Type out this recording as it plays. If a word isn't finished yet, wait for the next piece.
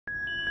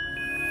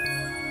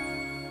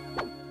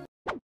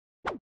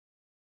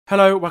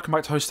Hello, welcome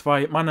back to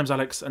HostiFi. My name's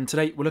Alex, and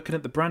today we're looking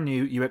at the brand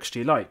new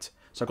UXG Lite.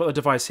 So I've got the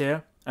device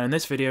here, and in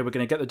this video we're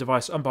going to get the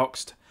device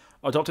unboxed,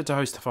 adopt it to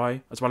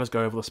HostiFi, as well as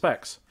go over the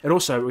specs. And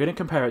also, we're going to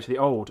compare it to the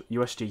old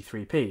UXG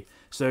 3P.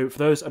 So for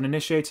those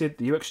uninitiated,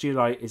 the UXG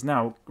Lite is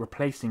now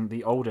replacing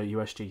the older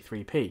UXG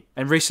 3P.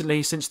 And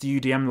recently, since the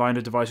UDM line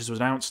of devices was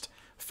announced,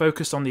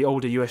 focus on the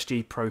older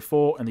UXG Pro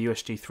 4 and the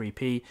UXG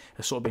 3P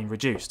has sort of been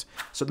reduced.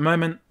 So at the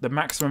moment, the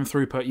maximum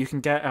throughput you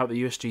can get out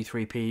the UXG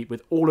 3P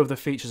with all of the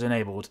features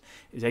enabled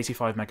is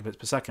 85 megabits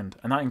per second,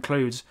 and that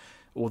includes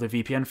all the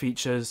VPN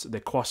features, the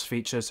QoS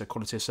features, the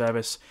quality of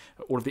service,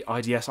 all of the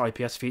IDS,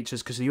 IPS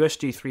features, because the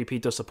UXG 3P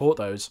does support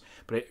those,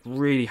 but it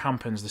really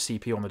hampers the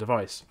CPU on the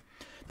device.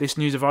 This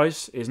new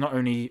device is not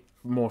only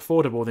more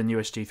affordable than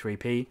UXG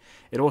 3P,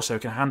 it also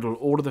can handle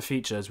all of the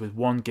features with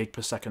 1 gig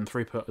per second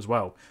throughput as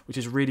well, which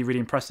is really, really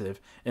impressive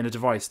in a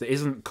device that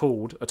isn't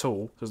cooled at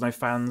all. There's no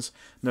fans,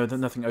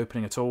 nothing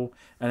opening at all,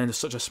 and in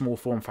such a small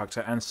form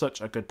factor and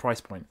such a good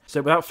price point.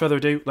 So without further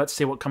ado, let's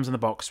see what comes in the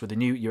box with the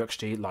new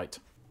UXG Lite.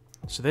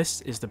 So this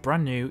is the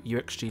brand new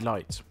UXG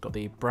Lite. Got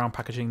the brown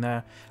packaging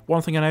there.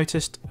 One thing I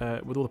noticed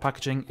with all the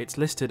packaging, it's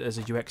listed as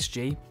a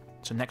UXG.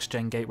 It's a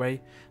next-gen gateway.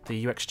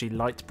 The UXG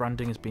Lite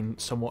branding has been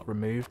somewhat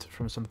removed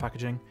from some of the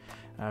packaging.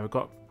 We've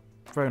got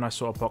a very nice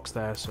sort of box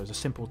there, so it's a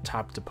simple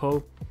tab to pull.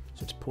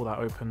 So just pull that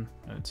open,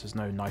 and there's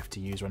no knife to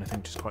use or anything,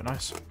 which is quite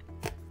nice.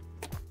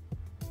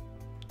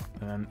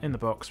 And then in the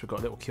box, we've got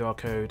a little QR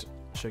code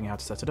showing you how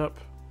to set it up.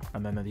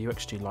 And then the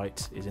UXG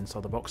Lite is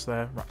inside the box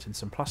there, wrapped in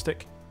some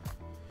plastic.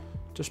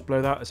 Just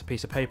below that is a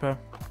piece of paper.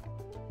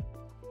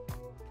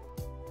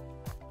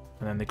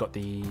 And then they got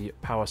the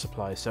power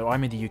supply. So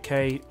I'm in the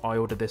UK. I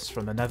ordered this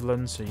from the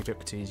Netherlands, so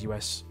Ubiquiti's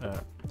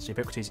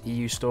Ubiquiti's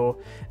EU store,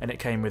 and it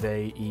came with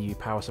a EU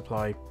power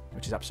supply,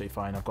 which is absolutely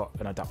fine. I've got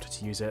an adapter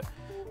to use it,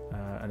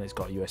 and it's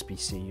got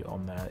USB-C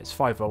on there. It's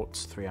 5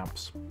 volts, 3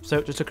 amps.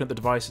 So just looking at the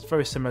device, it's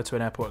very similar to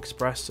an Airport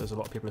Express, as a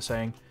lot of people are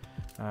saying.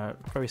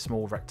 Very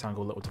small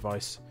rectangle little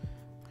device.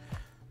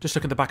 Just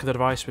looking at the back of the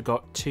device, we've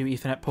got 2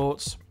 Ethernet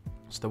ports.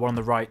 So the one on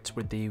the right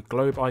with the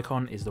globe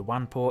icon is the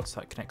WAN port, so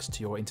that connects to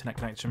your internet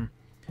connection.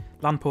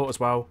 LAN port as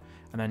well,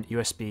 and then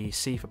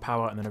USB-C for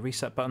power, and then a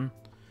reset button.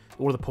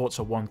 All of the ports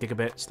are 1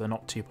 gigabit, so they're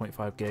not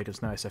 2.5 gig,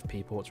 there's no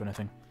SFP ports or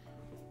anything.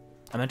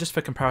 And then just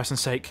for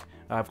comparison's sake,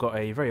 I've got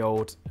a very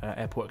old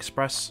Airport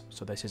Express,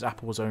 so this is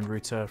Apple's own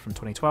router from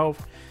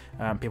 2012.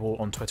 People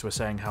on Twitter were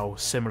saying how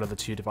similar the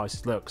two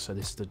devices look, so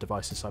this is the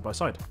devices side by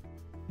side.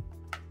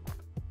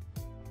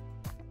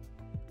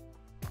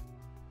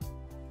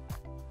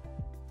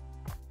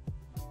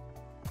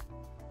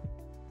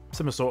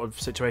 Similar sort of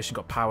situation,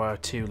 got power,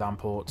 2 LAN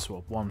ports,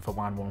 well, 1 for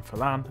WAN, 1 for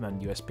LAN, and then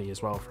USB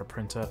as well for a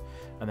printer,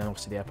 and then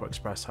obviously the Airport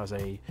Express has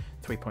a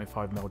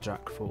 3.5mm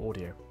jack for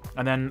audio.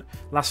 And then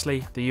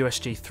lastly, the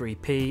UXG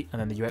 3P and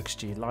then the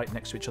UXG Lite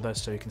next to each other,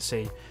 so you can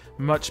see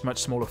much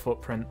smaller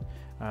footprint.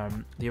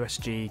 The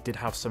UXG did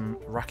have some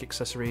rack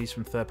accessories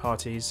from third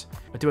parties.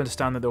 I do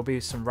understand that there will be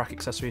some rack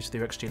accessories for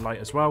the UXG Lite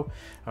as well,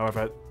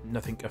 however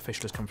nothing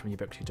official has come from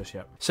Ubiquiti just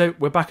yet. So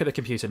we're back at the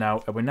computer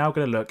now, and we're now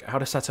going to look at how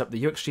to set up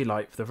the UXG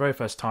Lite for the very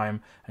first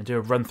time and do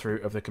a run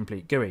through of the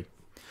complete GUI.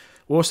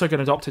 We're also going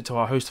to adopt it to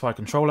our HostiFi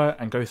controller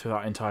and go through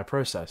that entire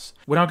process.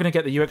 We're now going to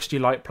get the UXG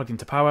Lite plugged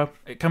into power.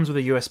 It comes with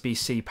a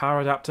USB-C power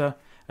adapter.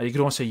 You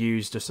can also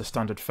use just a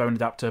standard phone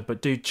adapter,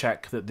 but do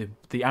check that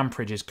the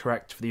amperage is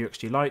correct for the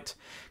UXG Lite,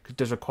 because it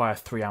does require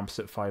 3 amps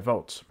at 5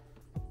 volts.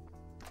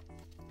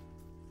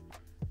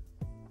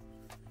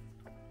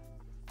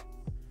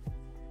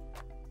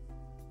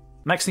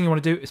 Next thing you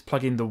want to do is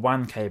plug in the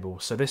WAN cable.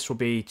 So this will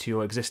be to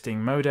your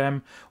existing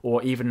modem,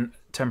 or even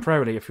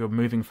temporarily if you're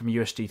moving from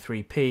UXG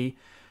 3P,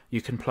 you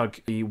can plug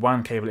the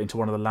WAN cable into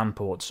one of the LAN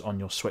ports on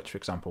your switch, for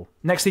example.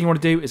 Next thing you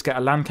want to do is get a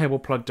LAN cable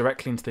plugged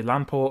directly into the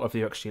LAN port of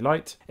the UXG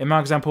Lite. In my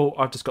example,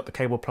 I've just got the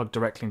cable plugged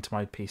directly into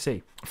my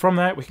PC. From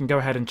there, we can go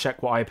ahead and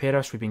check what IP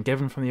address we've been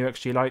given from the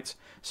UXG Lite.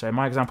 So in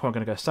my example, I'm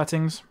going to go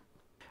settings,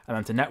 and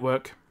then to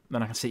network.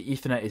 Then I can see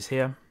Ethernet is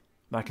here.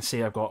 Then I can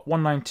see I've got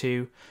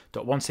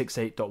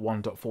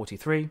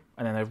 192.168.1.43,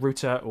 and then a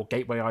router or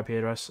gateway IP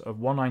address of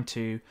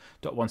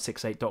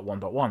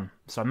 192.168.1.1.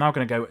 So I'm now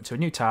going to go to a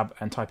new tab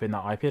and type in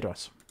that IP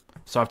address.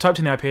 So I've typed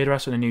in the IP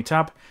address in a new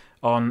tab.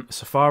 On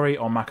Safari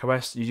or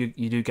macOS, you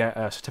do get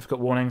certificate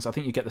warnings. I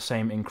think you get the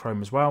same in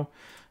Chrome as well.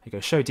 You go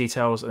show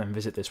details and then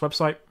visit this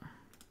website.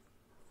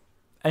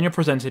 And you're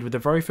presented with a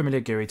very familiar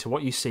GUI to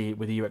what you see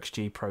with the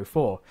UXG Pro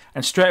 4.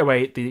 And straight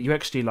away, the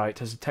UXG Lite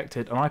has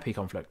detected an IP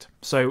conflict.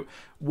 So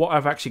what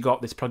I've actually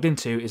got this plugged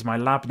into is my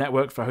lab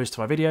network for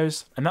HostiFi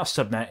videos, and that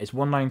subnet is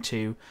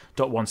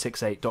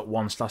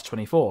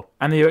 192.168.1/24.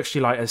 And the UXG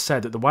Lite has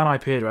said that the WAN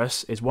IP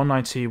address is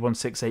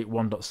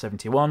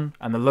 192.168.1.71,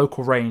 and the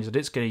local range that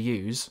it's going to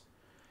use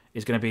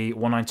is going to be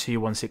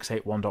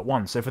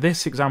 192.168.1.1. So for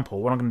this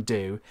example, what I'm going to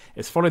do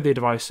is follow the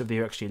device of the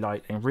UXG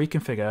Lite and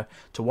reconfigure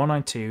to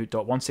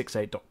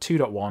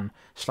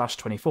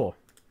 192.168.2.1/24.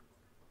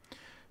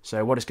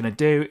 So what it's going to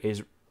do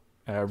is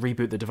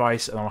reboot the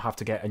device, and I'll have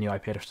to get a new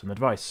IP address from the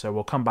device. So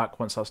we'll come back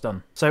once that's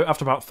done. So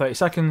after about 30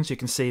 seconds, you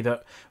can see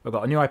that we've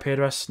got a new IP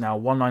address, now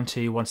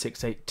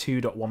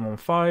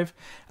 192.168.2.115,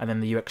 and then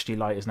the UXG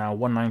Lite is now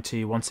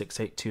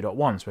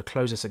 192.168.2.1. So we'll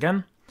close this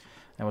again,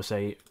 and we'll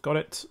say, got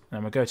it,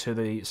 and we'll go to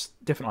the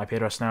different IP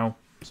address now,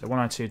 so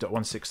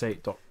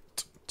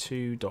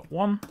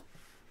 192.168.2.1.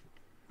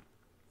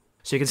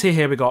 So you can see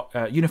here we've got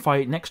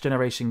UniFi Next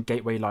Generation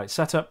Gateway Lite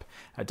Setup,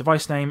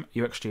 device name,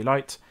 UXG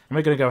Lite, and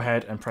we're going to go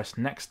ahead and press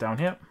Next down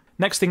here.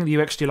 Next thing the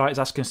UXG Lite is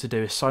asking us to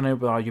do is sign in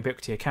with our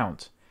Ubiquiti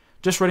account.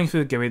 Just running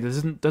through the GUI,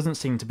 there doesn't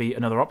seem to be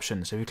another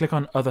option, so if you click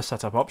on Other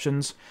Setup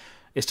Options,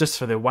 it's just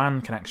for the WAN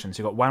connection.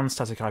 So you've got WAN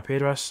static IP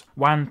address,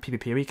 WAN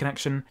PPPoE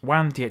connection,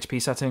 WAN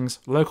DHP settings,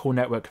 local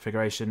network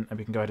configuration, and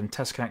we can go ahead and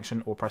test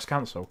connection or press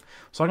cancel.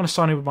 So I'm going to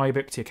sign in with my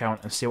Ubiquiti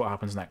account and see what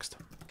happens next.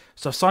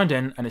 So I've signed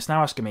in, and it's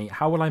now asking me,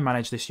 how will I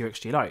manage this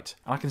UXG Lite?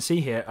 And I can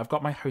see here, I've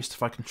got my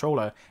HostiFi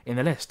controller in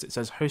the list. It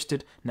says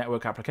Hosted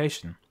Network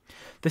Application.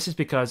 This is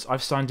because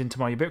I've signed into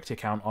my Ubiquiti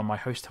account on my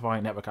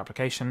HostiFi Network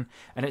Application,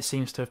 and it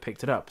seems to have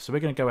picked it up. So we're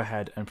going to go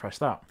ahead and press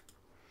that.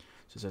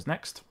 So it says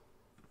Next.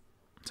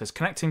 It says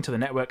Connecting to the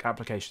Network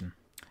Application.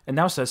 It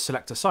now says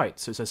Select a Site.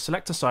 So it says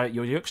Select a site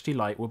your UXG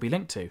Lite will be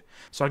linked to.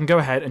 So I can go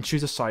ahead and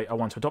choose a site I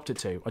want to adopt it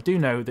to. I do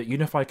know that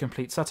UniFi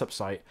Complete Setup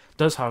site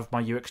does have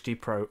my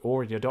UXG Pro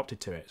already adopted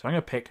to it. So I'm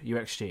going to pick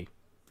UXG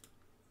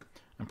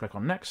and click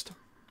on Next.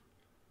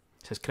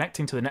 It says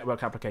Connecting to the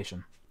Network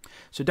Application.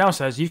 So down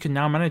says you can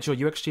now manage your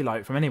UXG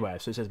Lite from anywhere.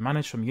 So it says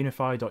Manage from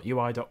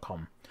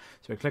unifi.ui.com.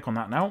 So we click on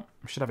that now.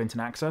 We should have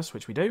internet access,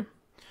 which we do.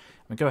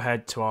 We go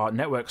ahead to our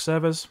network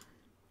servers.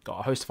 Got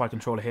our HostiFi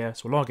controller here,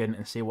 so we'll log in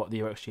and see what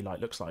the UXG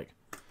Lite looks like.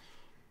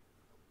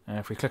 And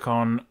if we click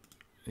on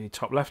the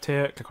top left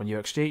here, click on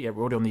UXG, yeah, we're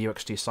already on the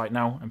UXG site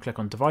now, and click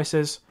on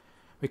Devices,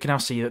 we can now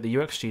see that the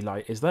UXG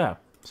Lite is there.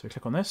 So we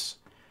click on this,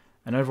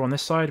 and over on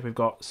this side, we've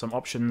got some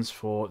options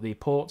for the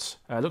ports.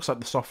 It looks like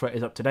the software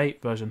is up to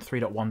date, version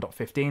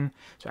 3.1.15,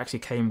 so it actually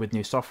came with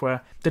new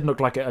software. Didn't look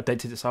like it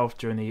updated itself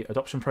during the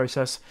adoption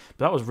process,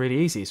 but that was really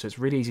easy, so it's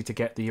really easy to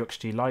get the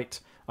UXG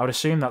Lite. I would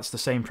assume that's the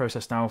same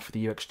process now for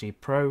the UXG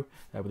Pro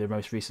with the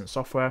most recent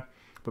software.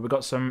 But we've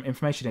got some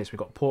information here. So we've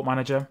got Port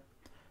Manager.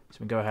 So we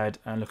can go ahead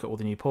and look at all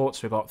the new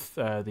ports. We've got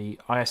the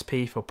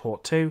ISP for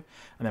port 2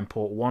 and then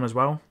port 1 as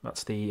well.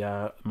 That's the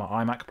my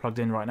iMac plugged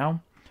in right now.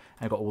 And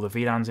I've got all the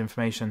VLANs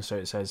information. So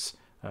it says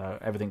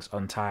everything's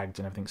untagged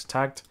and everything's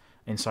tagged.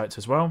 Insights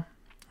as well.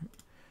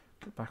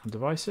 Go back on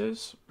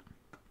devices.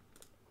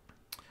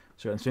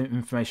 So we've got some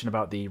information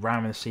about the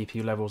RAM and the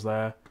CPU levels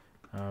there.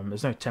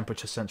 There's no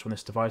temperature sensor on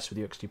this device, but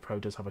the UXG Pro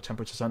does have a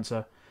temperature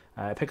sensor.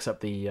 It picks up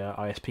the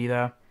ISP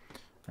there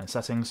and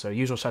settings. So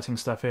usual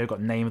settings stuff here.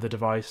 Got name of the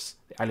device,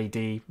 the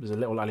LED. There's a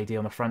little LED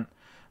on the front.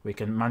 We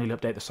can manually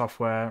update the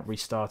software,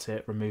 restart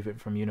it, remove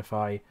it from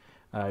UniFi.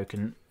 We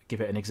can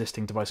give it an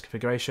existing device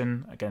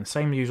configuration. Again,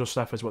 same usual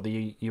stuff as what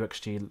the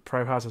UXG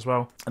Pro has as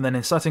well. And then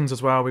in settings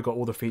as well, we've got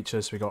all the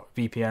features. We've got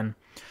VPN,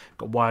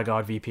 got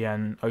WireGuard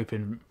VPN,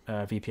 Open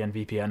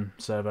VPN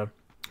server.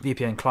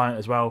 VPN client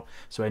as well,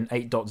 so in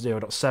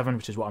 8.0.7,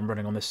 which is what I'm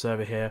running on this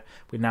server here,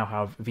 we now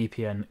have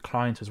VPN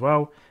client as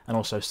well, and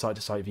also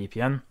site-to-site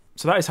VPN.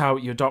 So that is how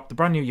you adopt the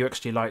brand new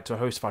UXG Lite to a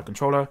HostiFi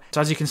controller.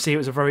 So as you can see, it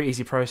was a very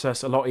easy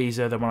process, a lot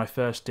easier than when I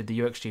first did the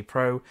UXG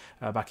Pro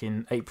back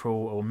in April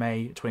or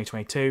May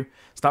 2022.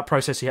 So that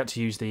process, you had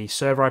to use the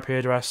server IP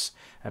address,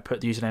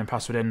 put the username and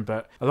password in,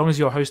 but as long as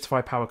your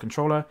HostiFi power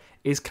controller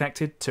is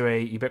connected to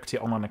a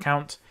Ubiquiti online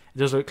account, it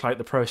does look like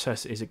the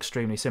process is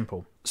extremely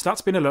simple. So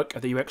that's been a look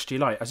at the UXG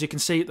Lite. As you can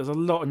see, there's a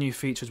lot of new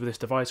features with this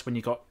device when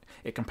you got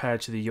it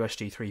compared to the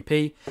USG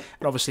 3P.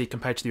 And obviously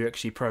compared to the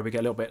UXG Pro, we get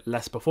a little bit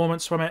less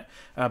performance from it.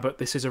 But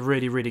this is a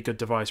really, really good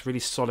device, really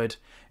solid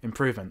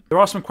improvement. There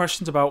are some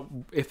questions about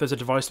if there's a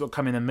device that will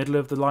come in the middle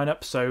of the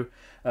lineup. So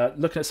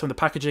looking at some of the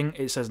packaging,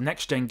 it says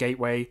Next Gen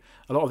Gateway.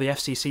 A lot of the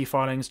FCC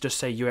filings just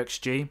say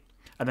UXG.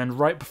 And then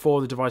right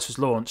before the device was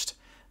launched,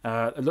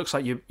 it looks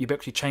like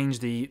Ubiquiti changed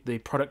the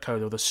product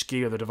code or the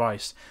SKU of the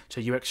device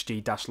to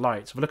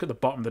UXG-Lite. So if we look at the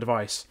bottom of the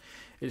device,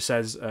 it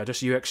says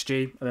just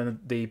UXG, and then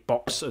the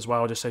box as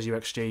well just says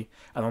UXG,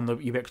 and on the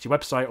Ubiquiti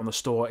website, on the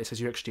store, it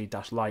says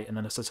UXG-Lite, and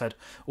then as I said,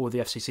 all the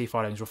FCC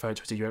filings refer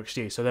to it as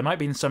UXG. So there might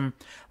be some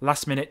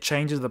last-minute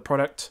changes of the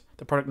product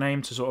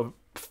name to sort of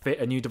fit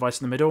a new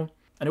device in the middle.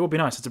 And it will be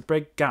nice. It's a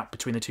big gap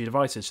between the two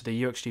devices. So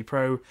the UXG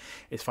Pro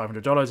is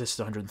 $500. This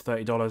is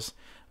 $130.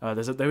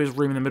 There is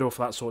room in the middle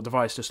for that sort of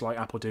device, just like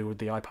Apple do with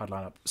the iPad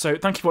lineup. So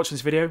thank you for watching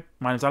this video.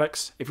 My name's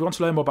Alex. If you want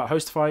to learn more about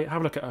HostiFi,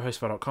 have a look at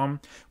HostiFi.com.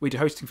 We do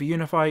hosting for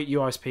UniFi,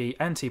 UISP,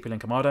 and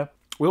TP-Link Armada.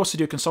 We also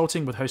do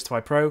consulting with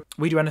HostiFi Pro.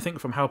 We do anything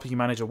from helping you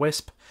manage a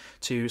WISP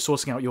to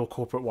sorting out your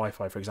corporate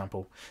Wi-Fi, for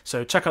example.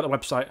 So check out the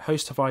website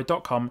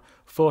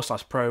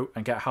hostify.com/pro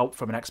and get help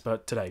from an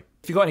expert today.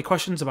 If you've got any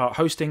questions about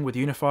hosting with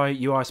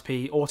UniFi,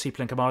 UISP, or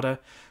TP-Link Armada,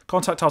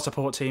 contact our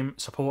support team,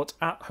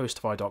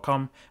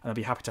 support@hostify.com, and they'll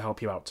be happy to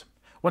help you out.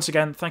 Once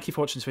again, thank you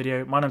for watching this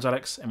video. My name's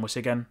Alex, and we'll see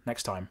you again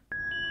next time.